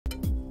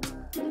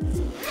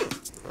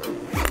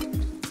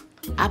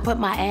I put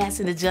my ass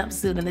in the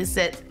jumpsuit and it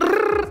said,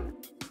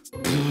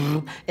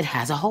 it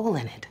has a hole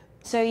in it.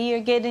 So you're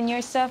getting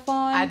your stuff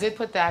on? I did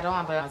put that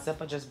on, but my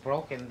zipper just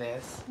broke in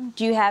this.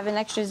 Do you have an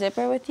extra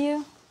zipper with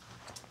you?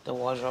 The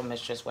wardrobe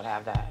mistress would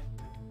have that.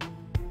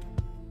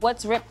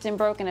 What's ripped and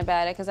broken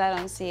about it? Because I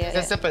don't see it.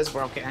 The zipper is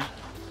broken.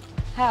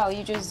 How?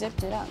 You just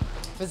zipped it up.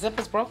 The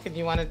zipper's broken.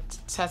 You want to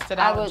test it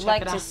out? I would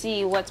like to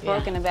see what's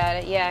broken about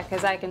it. Yeah,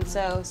 because I can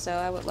sew, so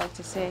I would like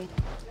to see.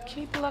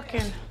 Keep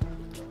looking.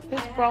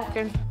 It's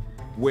broken.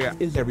 Where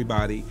is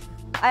everybody?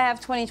 I have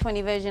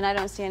 20/20 vision. I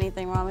don't see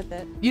anything wrong with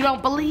it. You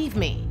don't believe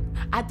me.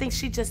 I think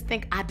she just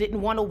think I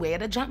didn't want to wear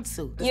the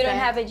jumpsuit. You don't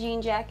have a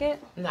jean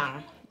jacket? No.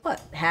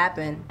 What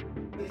happened?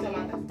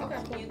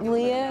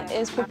 Leah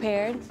is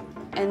prepared,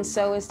 and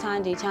so is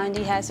Tandy.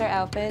 Tandy has her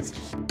outfits.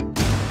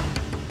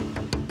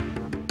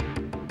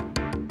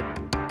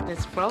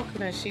 It's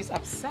broken and she's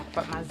upset,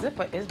 but my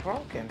zipper is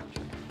broken.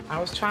 I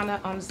was trying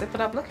to zip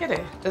it up. Look at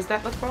it. Does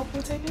that look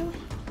broken to you?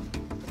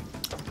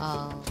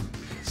 Oh.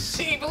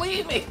 She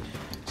believe me.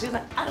 She's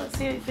like, I don't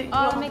see anything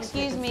wrong.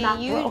 Excuse me,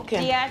 you,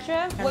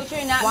 Deatra, what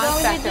you're not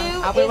going to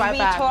do I'll be is right be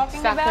back. talking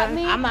about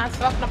me. I'm not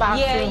talking about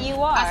you. Yeah, you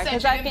are,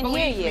 because I can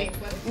hear me.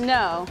 you.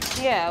 No,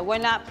 yeah, we're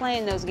not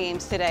playing those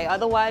games today.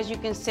 Otherwise, you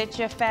can sit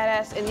your fat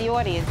ass in the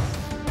audience.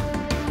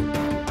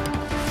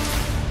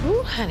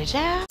 Ooh, honey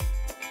child.